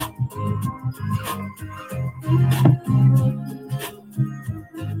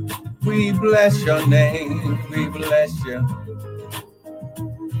bless your name. We bless you.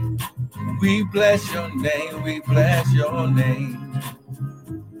 We bless your name. We bless your name.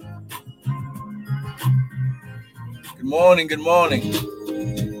 Good morning. Good morning.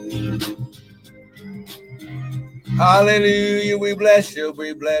 Hallelujah. We bless you.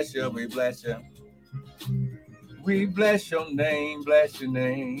 We bless you. We bless you. We bless your name. Bless your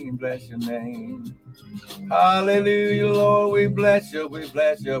name. Bless your name. Hallelujah, Lord. We bless you. We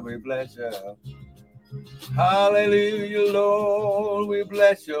bless you. We bless you. Hallelujah, Lord. We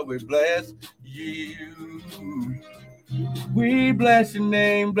bless you. We bless you. We bless your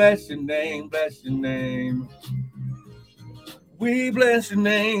name. Bless your name. Bless your name. We bless your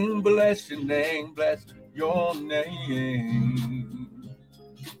name. Bless your name. Bless your name.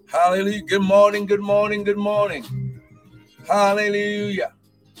 Hallelujah. Good morning. Good morning. Good morning. Hallelujah.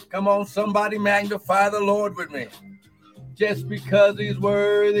 Come on, somebody magnify the Lord with me. Just because he's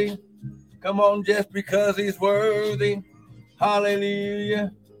worthy. Come on, just because he's worthy.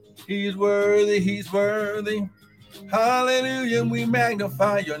 Hallelujah. He's worthy. He's worthy. Hallelujah. We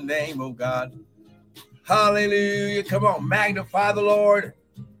magnify your name, oh God. Hallelujah. Come on, magnify the Lord.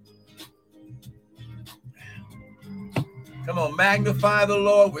 Come on, magnify the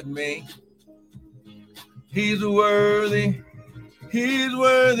Lord with me. He's worthy. He's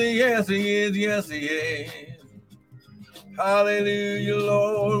worthy. Yes, he is. Yes, he is. Hallelujah,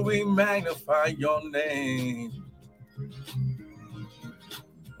 Lord. We magnify your name.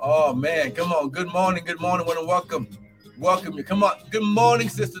 Oh, man. Come on. Good morning. Good morning. I want to welcome you. Come on. Good morning,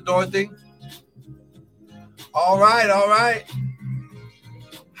 Sister Dorothy. All right. All right.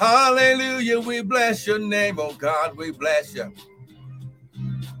 Hallelujah. We bless your name, oh God. We bless you.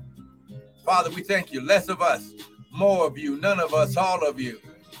 Father, we thank you. Less of us, more of you, none of us, all of you.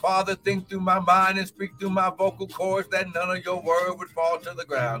 Father, think through my mind and speak through my vocal cords that none of your word would fall to the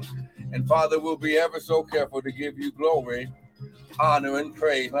ground. And Father, we'll be ever so careful to give you glory, honor, and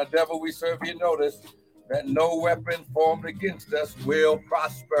praise. Now, devil, we serve you notice that no weapon formed against us will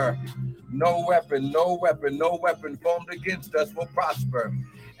prosper. No weapon formed against us will prosper.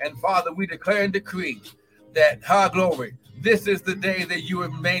 And Father, we declare and decree that, glory, this is the day that you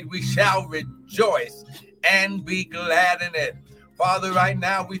have made. We shall rejoice and be glad in it. Father, right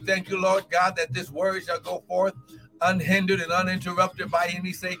now, we thank you, Lord God, that this word shall go forth unhindered and uninterrupted by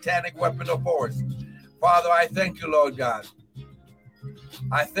any satanic weapon or force. Father, I thank you, Lord God.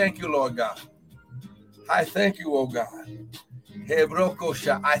 I thank you, Lord God. I thank you, oh God.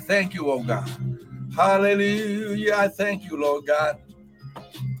 I thank you, oh God. Hallelujah. I thank you, Lord God.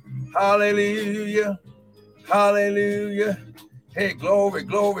 Hallelujah. Hallelujah. Hey, glory,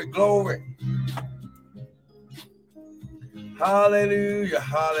 glory, glory. Hallelujah.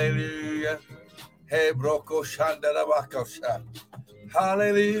 Hallelujah. Hey, broko shandarabakosha.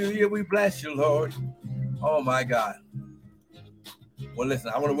 Hallelujah. We bless you, Lord. Oh, my God. Well,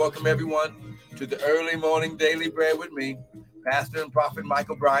 listen, I want to welcome everyone to the early morning daily bread with me, Pastor and Prophet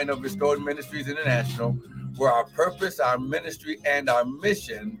Michael Bryan of Restored Ministries International, where our purpose, our ministry, and our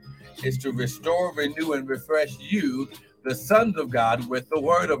mission is to restore, renew, and refresh you, the sons of God, with the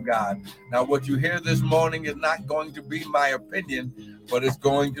word of God. Now, what you hear this morning is not going to be my opinion, but it's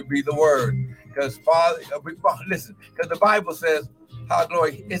going to be the word. Because, Father, listen, because the Bible says,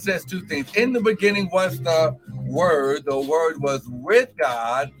 glory, it says two things. In the beginning was the word was with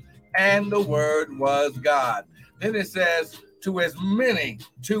God, and the word was God. Then it says, to as many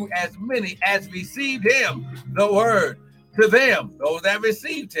as received him, the word, to them, those that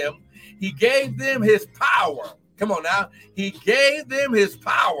received him, he gave them his power. Come on now. He gave them his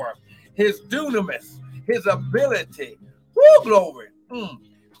power, his dunamis, his ability. Woo, glory.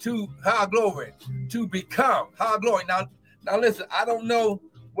 To glory. To become. Glory. Now listen, I don't know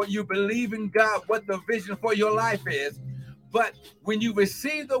what you believe in God, what the vision for your life is, but when you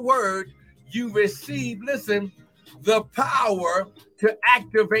receive the word, you receive, listen, the power to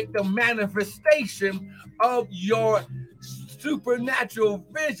activate the manifestation of your supernatural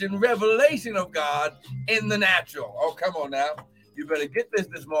vision, revelation of God in the natural. Oh, come on now. You better get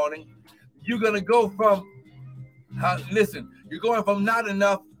this morning. You're going to go from, you're going from not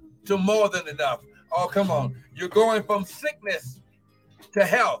enough to more than enough. Oh, come on. You're going from sickness to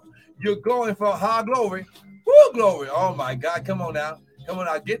health. You're going from glory. Woo, glory. Oh, my God. Come on now. Come on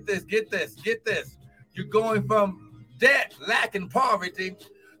now. Get this. You're going from debt, lack, and poverty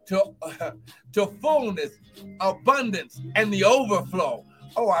to fullness, abundance, and the overflow.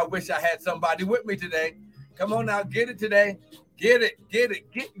 Oh, I wish I had somebody with me today. Come on now, get it today. Get it.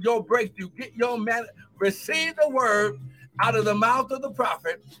 Get your breakthrough. Get your receive the word out of the mouth of the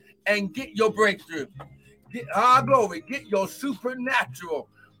prophet and get your breakthrough. Get glory. Get your supernatural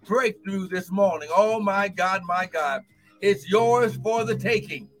breakthrough this morning. Oh, my God, my God. It's yours for the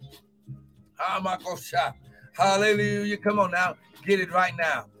taking. Hallelujah. Come on now. Get it right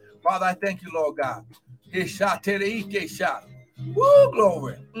now. Father, I thank you, Lord God. Woo,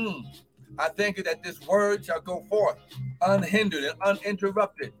 glory. I thank you that this word shall go forth unhindered and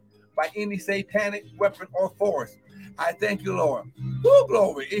uninterrupted by any satanic weapon or force. I thank you, Lord. Woo,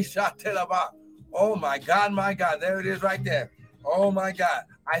 glory. Oh, my God, my God. There it is right there. Oh, my God.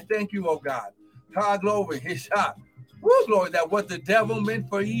 I thank you, oh God. Glory. Woo, glory, that what the devil meant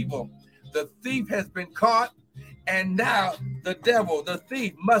for evil, the thief has been caught, and now the devil, the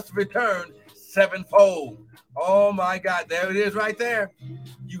thief, must return sevenfold. Oh, my God. There it is right there.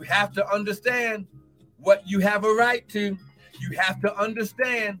 You have to understand what you have a right to. You have to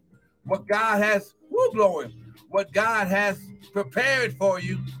understand what God has, woo, glory, what God has prepared for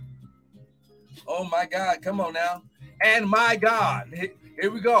you. Oh, my God. Come on now. And my God, here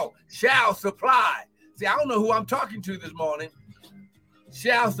we go, shall supply. See, I don't know who I'm talking to this morning.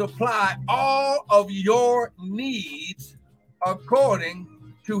 Shall supply all of your needs according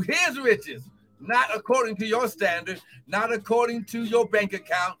to his riches, not according to your standard, not according to your bank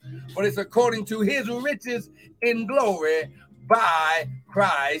account, but it's according to his riches in glory by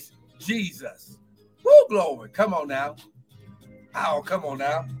Christ Jesus. Woo, glory. Come on now. Oh, come on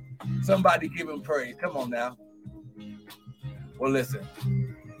now. Somebody give him praise. Come on now. Well, listen,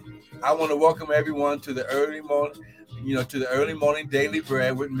 I want to welcome everyone to the early morning daily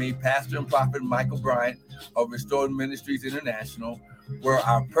bread with me, Pastor and Prophet Michael Bryant of Restored Ministries International, where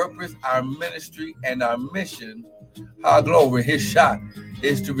our purpose, our ministry, and our mission, our glory, his shot,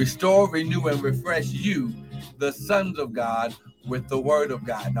 is to restore, renew, and refresh you, the sons of God, with the word of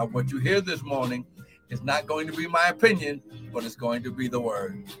God. Now, what you hear this morning is not going to be my opinion, but it's going to be the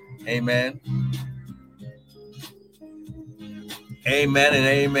word. Amen. Amen and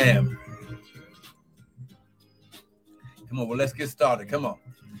amen. Come on, well, let's get started. Come on.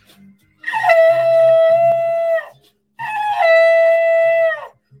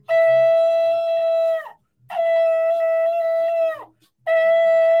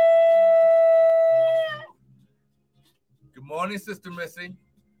 Good morning, Sister Missy.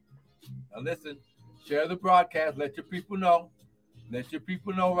 Now listen, share the broadcast. Let your people know. Let your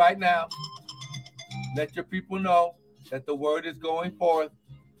people know right now. Let your people know that the word is going forth.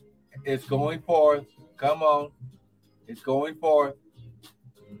 It's going forth. Come on. It's going forth.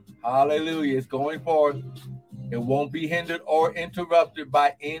 Hallelujah. It's going forth. It won't be hindered or interrupted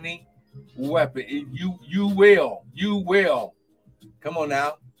by any weapon. You will. Come on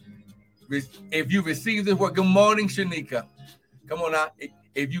now. If you receive this word, good morning, Shanika. Come on now.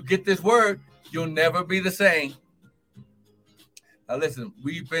 If you get this word, you'll never be the same. Now listen,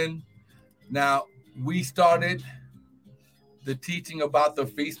 we started the teaching about the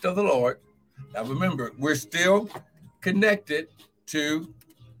feast of the Lord. Now remember, we're still connected to,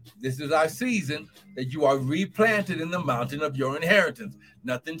 this is our season that you are replanted in the mountain of your inheritance.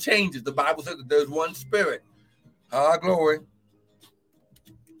 Nothing changes. The Bible says that there's one spirit. Glory.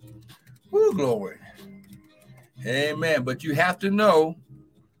 Ooh, glory. Amen. But you have to know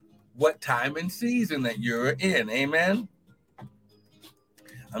what time and season that you're in. Amen.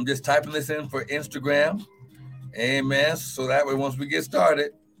 I'm just typing this in for Instagram. Amen. So that way, once we get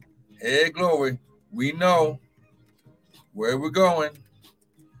started, hey, glory, we know where we're going.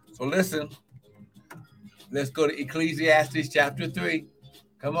 So listen, let's go to Ecclesiastes chapter 3.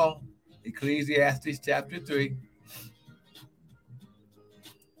 Come on. Ecclesiastes chapter 3.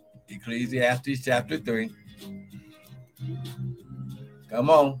 Ecclesiastes chapter 3. Come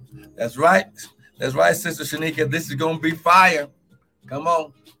on. That's right. That's right, Sister Shanika. This is going to be fire. Come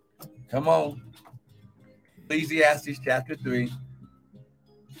on. Come on. Ecclesiastes chapter 3.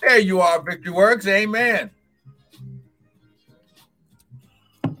 There you are, Victory Works. Amen.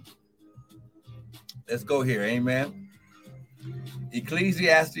 Let's go here. Amen.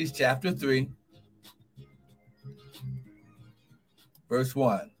 Ecclesiastes chapter 3, verse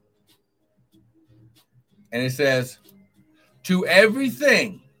 1. And it says, to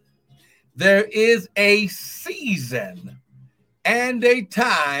everything there is a season and a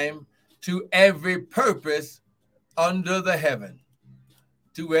time to every purpose under the heaven.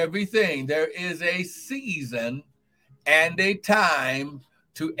 To everything there is a season and a time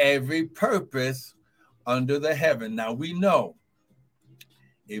to every purpose under the heaven. Now we know,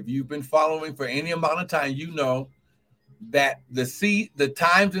 if you've been following for any amount of time, you know that the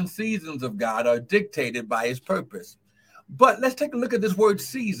times and seasons of God are dictated by his purpose. But let's take a look at this word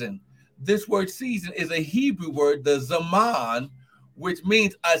season. This word season is a Hebrew word, the zaman, which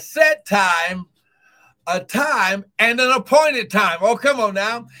means a set time, a time and an appointed time. Oh, come on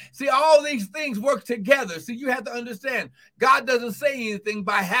now. See, all these things work together. See, you have to understand, God doesn't say anything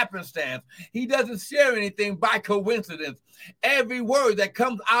by happenstance. He doesn't share anything by coincidence. Every word that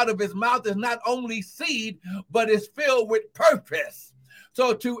comes out of his mouth is not only seed, but is filled with purpose.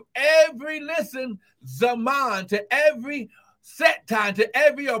 So to every zaman, to every set time, to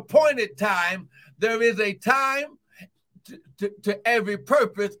every appointed time, there is a time to every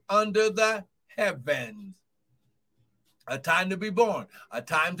purpose under the heavens. A time to be born, a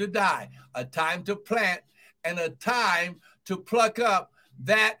time to die, a time to plant, and a time to pluck up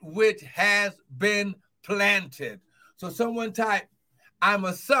that which has been planted. So someone type, I'm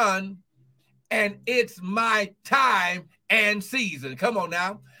a son and it's my time and season. Come on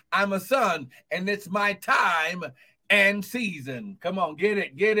now. I'm a son and it's my time and season. Come on, get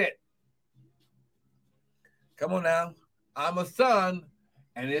it, get it. Come on now. I'm a son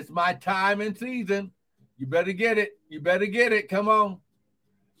and it's my time and season. You better get it. You better get it. Come on.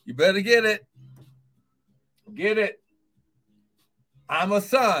 You better get it. Get it. I'm a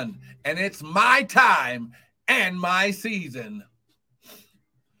son and it's my time and my season.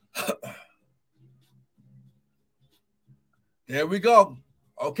 There we go.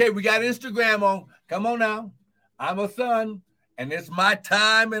 Okay, we got Instagram on. Come on now. I'm a son and it's my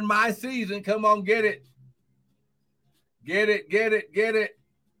time and my season. Come on, get it. Get it, get it, get it.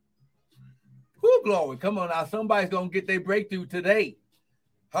 Whoo, glory. Come on now. Somebody's going to get their breakthrough today.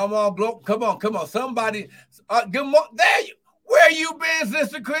 Come on, come on, come on. Somebody. Good morning. There you. Where you been,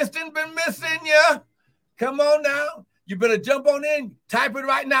 Sister Kristen? Been missing you. Come on now. You better jump on in. Type it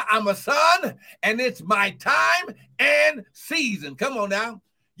right now. I'm a son, and it's my time and season. Come on now.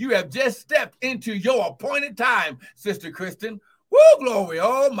 You have just stepped into your appointed time, Sister Kristen. Woo, glory.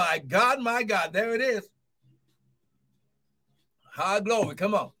 Oh, my God, my God. There it is. High glory.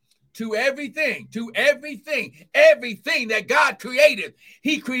 Come on. To everything that God created.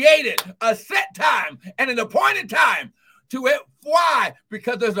 He created a set time and an appointed time to it. Why?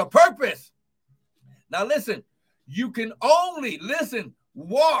 Because there's a purpose. Now listen, you can only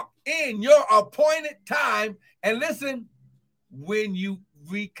walk in your appointed time and listen when you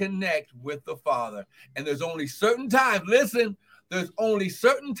reconnect with the Father. And there's only certain times, there's only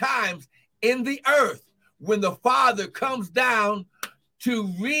certain times in the earth when the Father comes down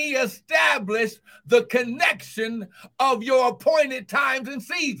to reestablish the connection of your appointed times and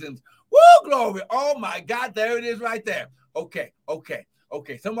seasons. Woo, glory. Oh, my God. There it is right there. Okay.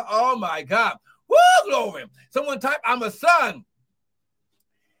 Someone, oh, my God. Woo, glory. Someone type, I'm a son.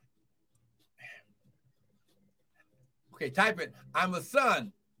 Okay, type it. I'm a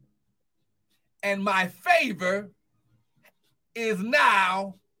son. And my favor is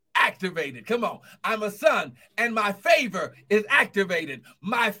now activated. Come on. I'm a son and my favor is activated.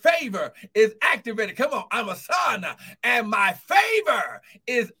 My favor is activated. Come on. I'm a son and my favor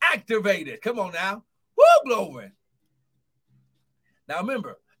is activated. Come on now. Woo, glory. Now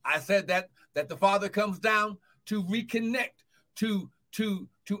remember, I said that the Father comes down to reconnect, to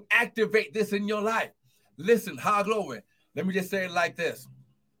activate this in your life. Listen, high glory. Let me just say it like this.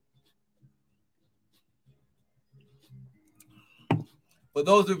 For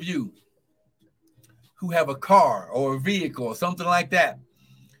those of you who have a car or a vehicle or something like that,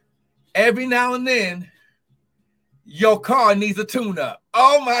 every now and then, your car needs a tune-up.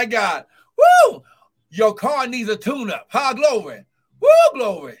 Oh, my God. Woo! Your car needs a tune-up. High glory. Woo,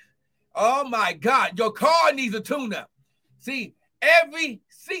 glory. Oh, my God. Your car needs a tune-up. See, every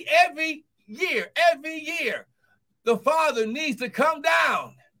year, the Father needs to come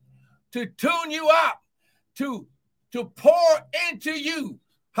down to tune you up, to pour into you,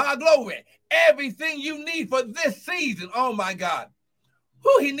 high glory, everything you need for this season. Oh, my God.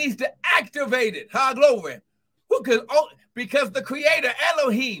 Who he needs to activate it, high glory. Because the Creator,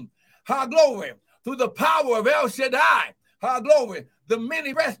 Elohim, high glory, through the power of El Shaddai, high glory, the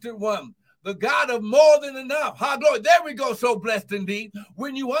many-breasted one, the God of more than enough, high glory. There we go, so blessed indeed.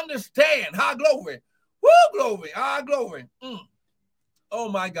 When you understand, high glory, woo, glory, high glory. Oh,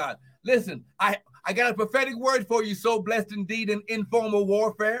 my God. Listen, I got a prophetic word for you, so blessed indeed in informal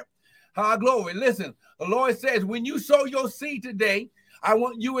warfare. High glory. Listen, the Lord says, when you sow your seed today, I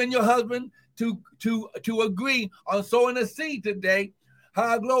want you and your husband to agree on sowing a seed today.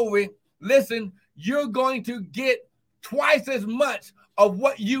 High glory. Listen, you're going to get twice as much of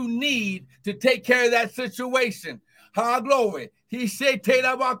what you need to take care of that situation. High glory. He said,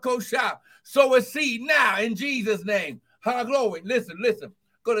 sow a seed now in Jesus' name. High glory. Listen.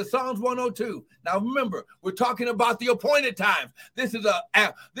 Go to Psalms 102. Now remember, we're talking about the appointed times. This is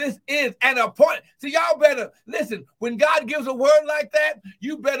an appointment. So y'all better listen. When God gives a word like that,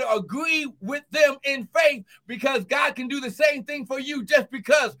 you better agree with them in faith, because God can do the same thing for you just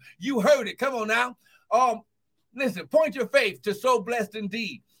because you heard it. Come on now. Listen, point your faith to So Blessed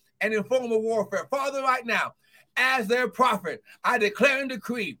Indeed and Informal Warfare. Father, right now, as their prophet, I declare and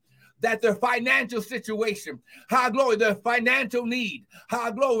decree that their financial situation, glory, their financial need,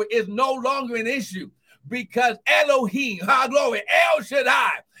 glory, is no longer an issue, because Elohim, glory, El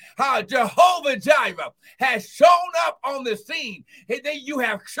Shaddai, Jehovah Jireh has shown up on the scene. You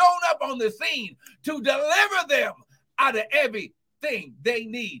have shown up on the scene to deliver them out of everything they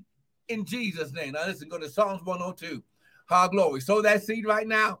need in Jesus' name. Now listen, go to Psalms 102. Glory. Sow that seed right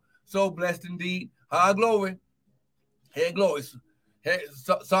now. So blessed indeed. Glory. Hey, glory.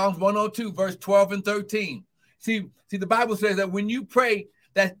 Psalms 102, verse 12 and 13. See, the Bible says that when you pray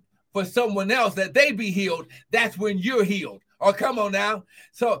that for someone else that they be healed, that's when you're healed. Oh, come on now.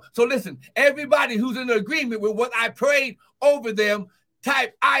 So listen, everybody who's in agreement with what I prayed over them,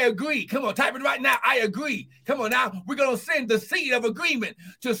 type I agree. Come on, type it right now. I agree. Come on now. We're going to send the seed of agreement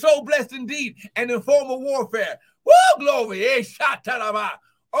to So Blessed Indeed and Informal Warfare. Woo, glory.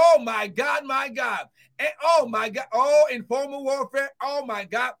 Oh, my God, my God. And oh, my God. Oh, Informal Warfare. Oh, my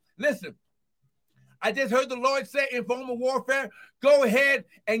God. Listen, I just heard the Lord say, Informal Warfare, go ahead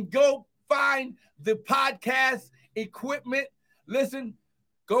and go find the podcast equipment. Listen,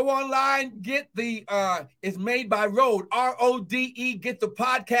 go online, get the, it's made by Rode, R-O-D-E, get the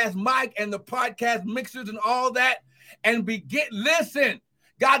podcast mic and the podcast mixers and all that, and listen,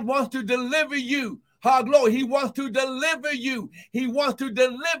 God wants to deliver you. Glory, he wants to deliver you. He wants to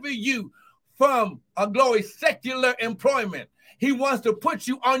deliver you from glory, secular employment. He wants to put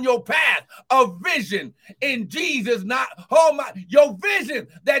you on your path of vision in Jesus. Your vision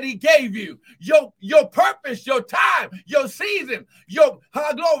that he gave you, your purpose, your time, your season, your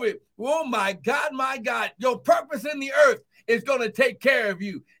glory. Oh my God, your purpose in the earth is going to take care of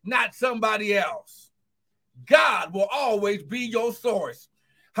you, not somebody else. God will always be your source.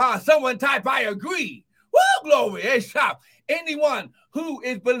 Someone type, I agree. Woo, glory. Anyone who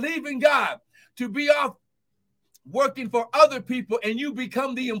is believing God to be off working for other people and you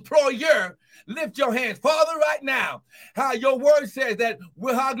become the employer, lift your hands. Father, right now, your word says that,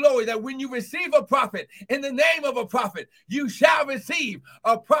 glory, that when you receive a prophet in the name of a prophet, you shall receive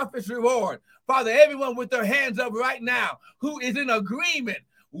a prophet's reward. Father, everyone with their hands up right now who is in agreement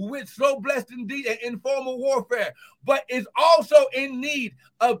with So Blessed Indeed and Informal Warfare, but is also in need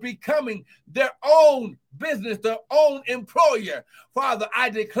of becoming their own business, their own employer. Father, I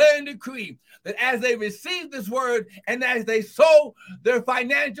declare and decree that as they receive this word and as they sow their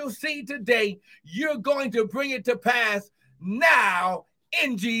financial seed today, you're going to bring it to pass now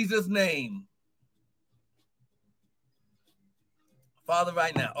in Jesus' name. Father,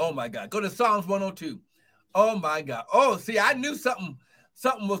 right now, oh my God, go to Psalms 102. Oh my God. Oh, see, I knew something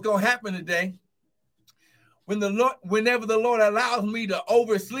was going to happen today. Whenever the Lord allows me to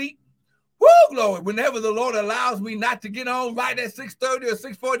oversleep, woo, glory, whenever the Lord allows me not to get on right at 6:30 or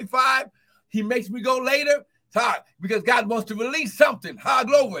 6:45, he makes me go later. Because God wants to release something,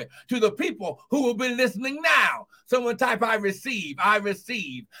 glory, to the people who will be listening now. Someone type, I receive, I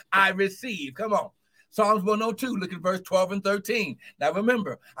receive, I receive. Come on. Psalms 102, look at verse 12 and 13. Now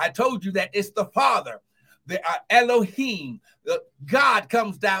remember, I told you that it's the Father, the Elohim, God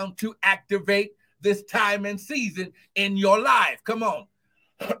comes down to activate this time and season in your life. Come on.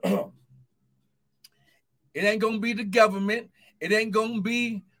 It ain't going to be the government. It ain't going to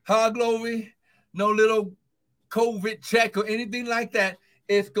be, glory, no little COVID check or anything like that.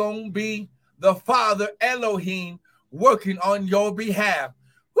 It's going to be the Father Elohim working on your behalf.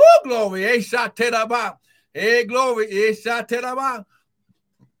 Woo, glory. Hey, glory.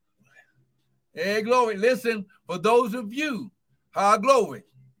 Hey, glory. Listen, for those of you, glory,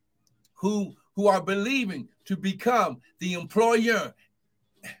 who are believing to become the employer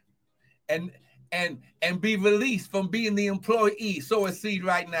and be released from being the employee, sow a seed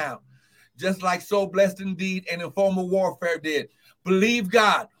right now. Just like So Blessed Indeed and Informal Warfare did. Believe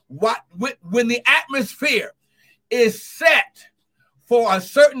God. When the atmosphere is set for a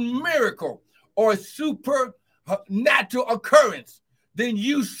certain miracle or supernatural occurrence, then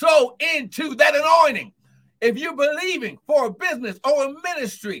you sow into that anointing. If you're believing for a business or a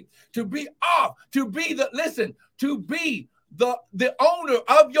ministry to be off, to be the owner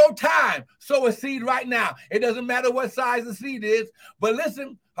of your time, sow a seed right now. It doesn't matter what size the seed is, but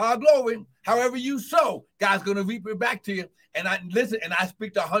listen, glory, however you sow, God's going to reap it back to you. And I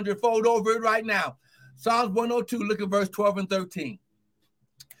speak the 100-fold over it right now. Psalms 102, look at verse 12 and 13.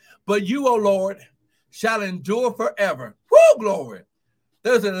 But you, O Lord, shall endure forever. Woo, glory.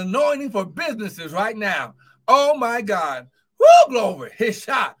 There's an anointing for businesses right now. Oh, my God. Woo, glory. His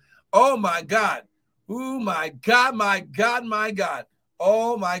shot. Oh, my God. Oh, my God, my God, my God.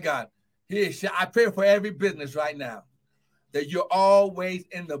 Oh, my God. I pray for every business right now that you're always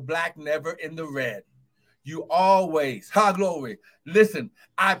in the black, never in the red. You always, glory. Listen,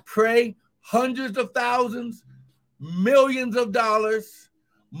 I pray hundreds of thousands, millions of dollars,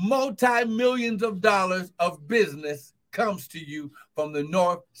 multi-millions of dollars of business comes to you from the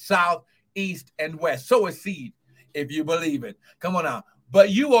north, south, east, and west. Sow a seed if you believe it. Come on now. But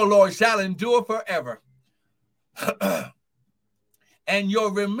you, O Lord, shall endure forever. And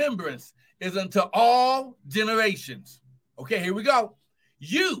your remembrance is unto all generations. Okay, here we go.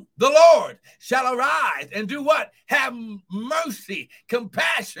 You, the Lord, shall arise and do what? Have mercy,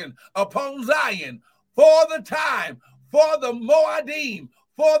 compassion upon Zion for the time, for the Moadim,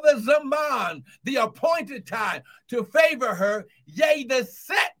 for the Zaman, the appointed time to favor her. Yea, the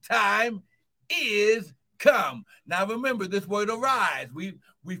set time is come. Now remember this word arise.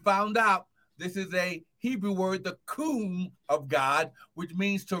 We found out this is a Hebrew word, the kum of God, which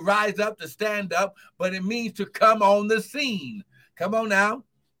means to rise up, to stand up, but it means to come on the scene. Come on now.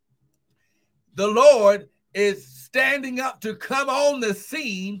 The Lord is standing up to come on the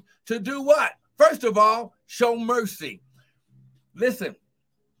scene to do what? First of all, show mercy. Listen,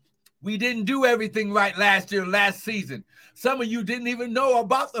 we didn't do everything right last year, last season. Some of you didn't even know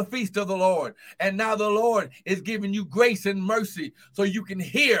about the feast of the Lord. And now the Lord is giving you grace and mercy so you can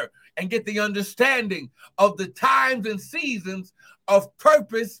hear and get the understanding of the times and seasons of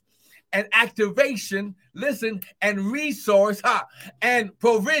purpose and activation, listen, and resource, and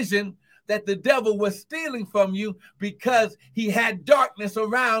provision that the devil was stealing from you because he had darkness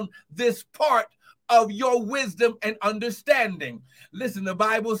around this part of your wisdom and understanding. Listen, the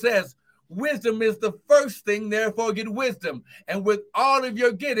Bible says, wisdom is the first thing, therefore get wisdom. And with all of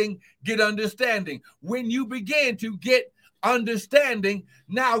your getting, get understanding. When you begin to get understanding,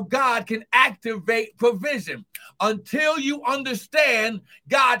 now God can activate provision. Until you understand,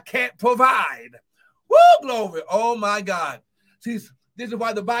 God can't provide. Woo, glory. Oh, my God. See, this is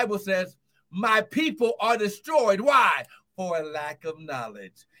why the Bible says, my people are destroyed. Why? For a lack of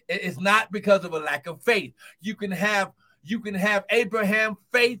knowledge. It's not because of a lack of faith. You can have Abraham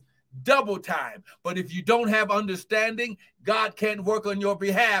faith double time. But if you don't have understanding, God can't work on your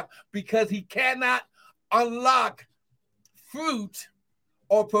behalf because he cannot unlock fruit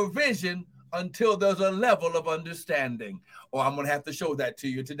or provision until there's a level of understanding. Or I'm going to have to show that to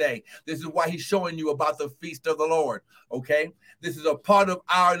you today. This is why he's showing you about the feast of the Lord. Okay. This is a part of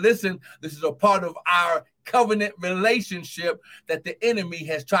this is a part of our covenant relationship that the enemy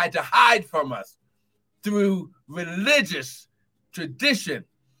has tried to hide from us through religious tradition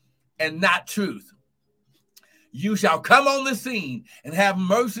and not truth. You shall come on the scene and have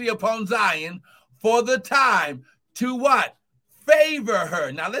mercy upon Zion for the time to what? Favor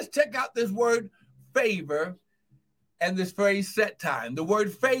her. Now let's check out this word favor and this phrase set time. The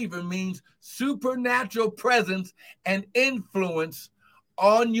word favor means supernatural presence and influence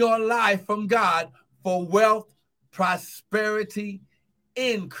on your life from God for wealth, prosperity,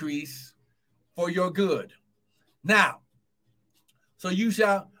 increase for your good. Now, so you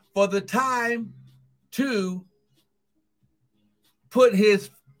shall, for the time to put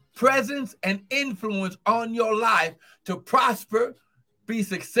his presence and influence on your life to prosper, be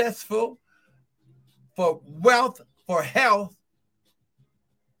successful, for wealth, for health.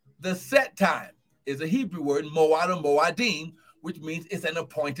 The set time is a Hebrew word, moad or moadim, which means it's an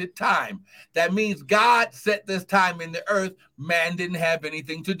appointed time. That means God set this time in the earth. Man didn't have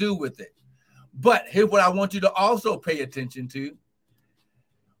anything to do with it. But here's what I want you to also pay attention to.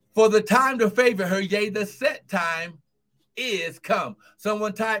 For the time to favor her, yea, the set time is come.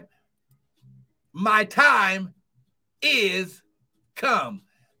 Someone type, my time is come.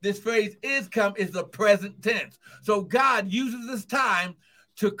 This phrase is come is the present tense. So God uses this time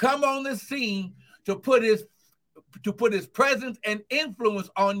to come on the scene to put his presence and influence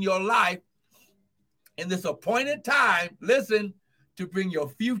on your life in this appointed time, listen, to bring your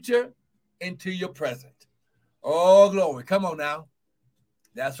future into your present. Oh, glory. Come on now.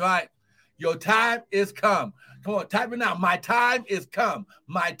 That's right. Your time is come. Come on, type it now. My time is come.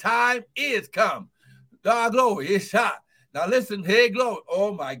 My time is come. God, glory. It's shot. Now listen, hey, glory.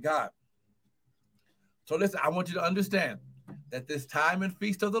 Oh, my God. So listen, I want you to understand that this time and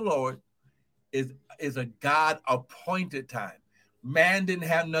feast of the Lord is a God-appointed time. Man didn't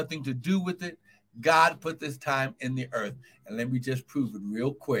have nothing to do with it. God put this time in the earth. And let me just prove it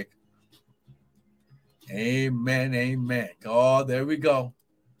real quick. Amen, amen. Oh, there we go.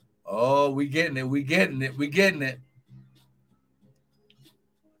 Oh, we getting it. We getting it. We getting it.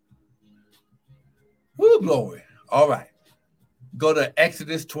 Woo, glory. All right. Go to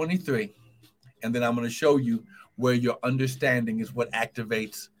Exodus 23, and then I'm going to show you where your understanding is what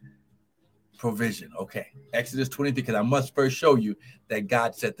activates provision. Okay. Exodus 23, because I must first show you that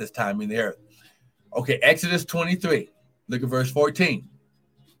God set this time in the earth. Okay. Exodus 23. Look at verse 14.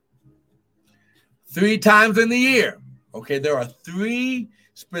 3 times in the year. Okay. There are 3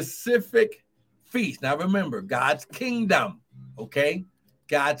 specific feasts. Now remember, God's kingdom. Okay.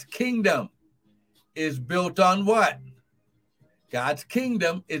 God's kingdom is built on what? God's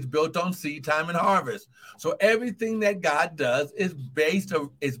kingdom is built on seed time and harvest. So everything that God does is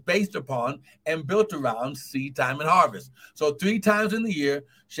based upon and built around seed time and harvest. So 3 times in the year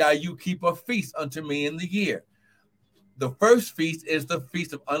shall you keep a feast unto me in the year. The first feast is the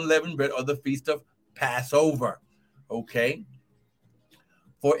feast of unleavened bread, or the feast of Passover. Okay.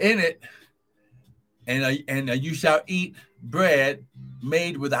 For in it, and you shall eat bread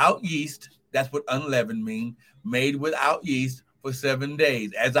made without yeast. That's what unleavened means. Made without yeast for 7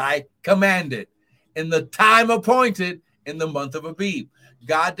 days, as I commanded, in the time appointed in the month of Abib.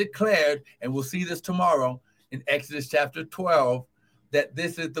 God declared, and we'll see this tomorrow in Exodus chapter 12, that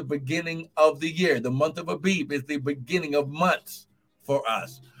this is the beginning of the year. The month of Abib is the beginning of months for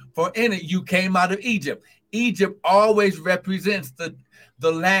us. For in it you came out of Egypt. Egypt always represents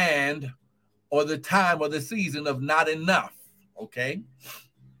the land or the time or the season of not enough. Okay.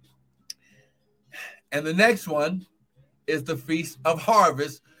 And the next one is the Feast of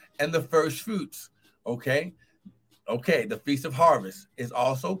Harvest and the first fruits. Okay. Okay. The Feast of Harvest is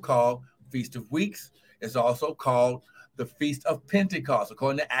also called Feast of Weeks. It's also called the Feast of Pentecost,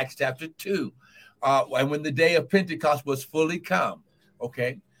 according to Acts chapter 2. And when the day of Pentecost was fully come.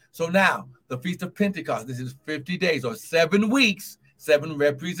 Okay. So now the Feast of Pentecost, this is 50 days or 7 weeks. 7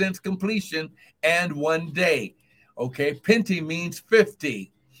 represents completion and 1 day. Okay. Penti means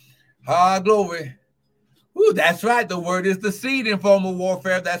 50. Glory. Ooh, that's right. The word is the seed in formal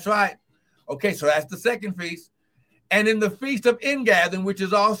warfare. That's right. Okay, so that's the second feast. And in the Feast of Ingathering, which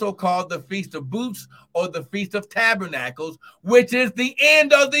is also called the Feast of Booths or the Feast of Tabernacles, which is the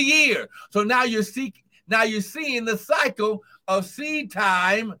end of the year. So now you're seeing the cycle of seed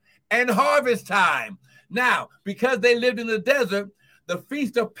time and harvest time. Now, because they lived in the desert, the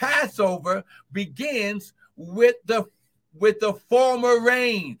Feast of Passover begins with the former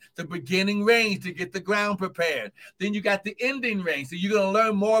rain, the beginning rain to get the ground prepared. Then you got the ending rain. So you're going to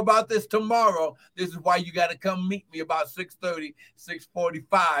learn more about this tomorrow. This is why you got to come meet me about 6:30,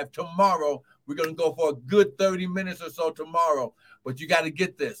 6:45 tomorrow. We're going to go for a good 30 minutes or so tomorrow, but you got to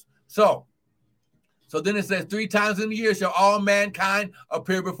get this. So then it says 3 times in the year shall all mankind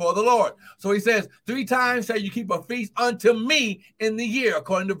appear before the Lord. So he says 3 times shall you keep a feast unto me in the year,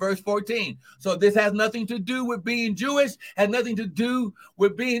 according to verse 14. So this has nothing to do with being Jewish, has nothing to do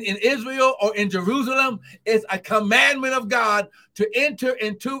with being in Israel or in Jerusalem. It's a commandment of God to enter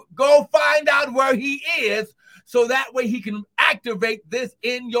into, go find out where he is, so that way he can activate this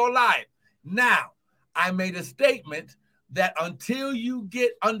in your life. Now, I made a statement that until you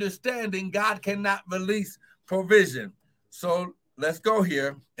get understanding, God cannot release provision. So let's go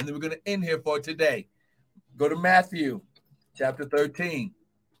here, and then we're going to end here for today. Go to Matthew chapter 13.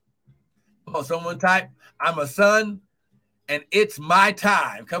 Come on, someone type, I'm a son, and it's my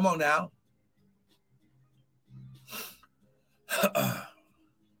time. Come on now.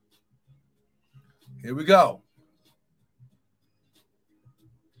 Here we go.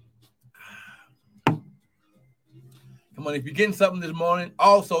 Come on, if you're getting something this morning,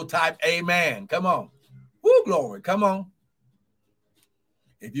 also type amen. Come on. Woo, glory. Come on.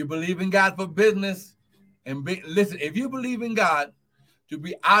 If you believe in God for business, and listen, if you believe in God to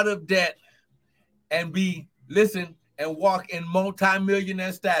be out of debt and and walk in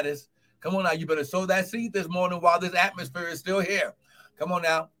multi-millionaire status, come on now, you better sow that seed this morning while this atmosphere is still here. Come on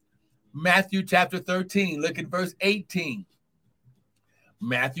now. Matthew chapter 13, look at verse 18.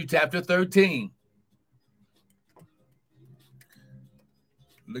 Matthew chapter 13.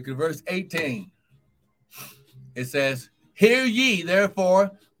 Look at verse 18. It says, hear ye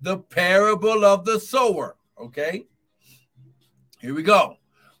therefore the parable of the sower. Okay. Here we go.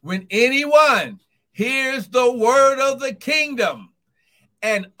 When anyone hears the word of the kingdom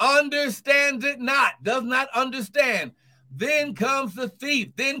and understands it not, does not understand, then comes the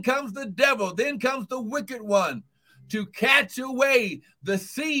thief, then comes the devil, then comes the wicked one to catch away the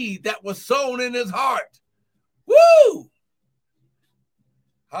seed that was sown in his heart. Woo!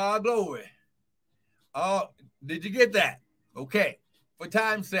 Glory. Did you get that? Okay. For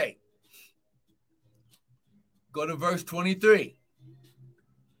time's sake, go to verse 23.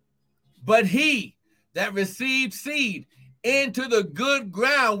 But he that received seed into the good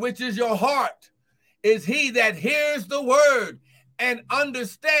ground, which is your heart, is he that hears the word and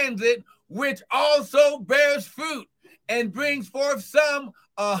understands it, which also bears fruit and brings forth some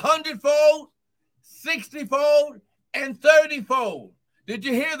 100-fold, 60-fold, and 30-fold. Did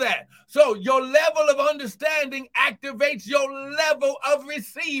you hear that? So your level of understanding activates your level of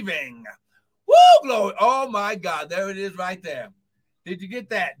receiving. Woo, glory. Oh, my God. There it is right there. Did you get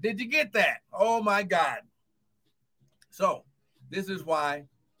that? Did you get that? Oh, my God. So this is why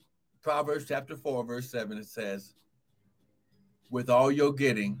Proverbs chapter 4, verse 7, it says, with all your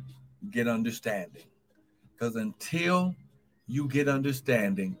getting, get understanding. Because until you get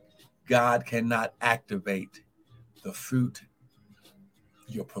understanding, God cannot activate the fruit,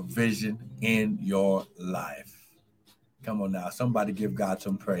 your provision in your life. Come on now. Somebody give God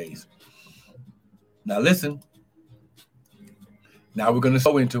some praise. Now listen. Now we're going to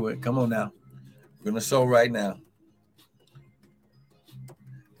sow into it. Come on now. We're going to sow right now.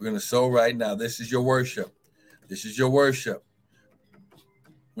 We're going to sow right now. This is your worship. This is your worship.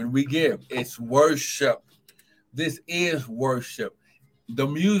 When we give, it's worship. This is worship. The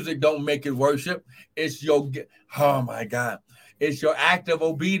music don't make it worship. It's your, oh my God. It's your act of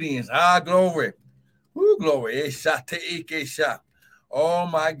obedience. Glory. Woo, glory. Oh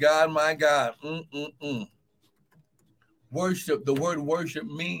my God, my God. Worship, the word worship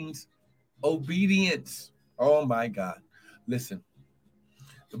means obedience. Oh my God. Listen.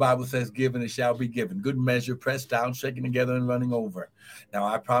 The Bible says, given it shall be given. Good measure, pressed down, shaken together, and running over. Now,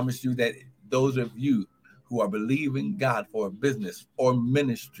 I promise you that those of you who are believing God for a business or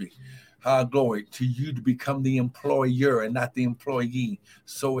ministry, glory, to you to become the employer and not the employee,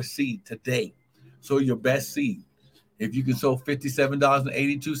 sow a seed today. Sow your best seed. If you can sow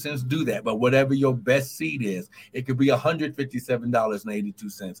 $57.82, do that. But whatever your best seed is, it could be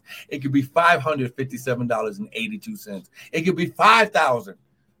 $157.82. It could be $557.82. It could be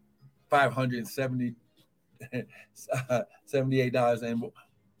 $5,578 and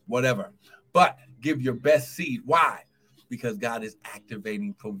whatever. But give your best seed. Why? Because God is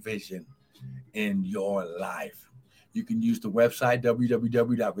activating provision in your life. You can use the website,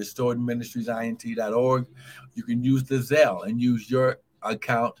 www.restoredministriesint.org. You can use the Zelle and use your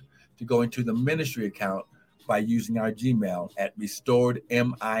account to go into the ministry account by using our Gmail at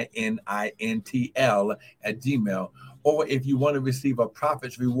restoredminintl@gmail. Or if you want to receive a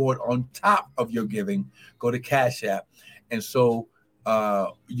prophet's reward on top of your giving, go to Cash App. And so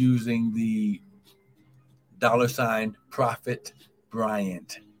using the $ Prophet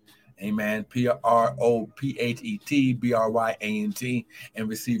Bryant. Amen. PROPHET BRYANT, and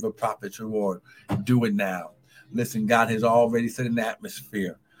receive a prophet's reward. Do it now. Listen, God has already set an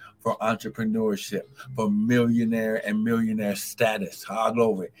atmosphere for entrepreneurship, for millionaire and millionaire status.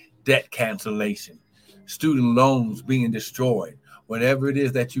 Glory. Debt cancellation, student loans being destroyed. Whatever it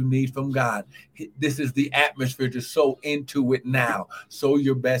is that you need from God, this is the atmosphere to sow into it now. Sow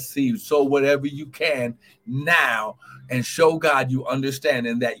your best seed. Sow whatever you can now and show God you understand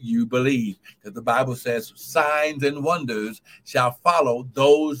and that you believe. Because the Bible says signs and wonders shall follow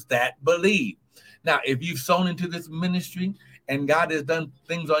those that believe. Now, if you've sown into this ministry and God has done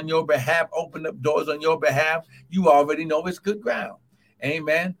things on your behalf, opened up doors on your behalf, you already know it's good ground.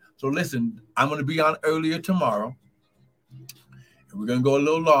 Amen. So listen, I'm going to be on earlier tomorrow. And we're going to go a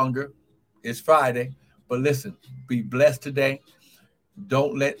little longer. It's Friday. But listen, be blessed today.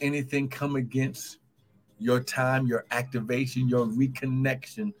 Don't let anything come against your time, your activation, your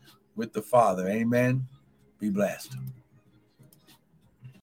reconnection with the Father. Amen. Be blessed.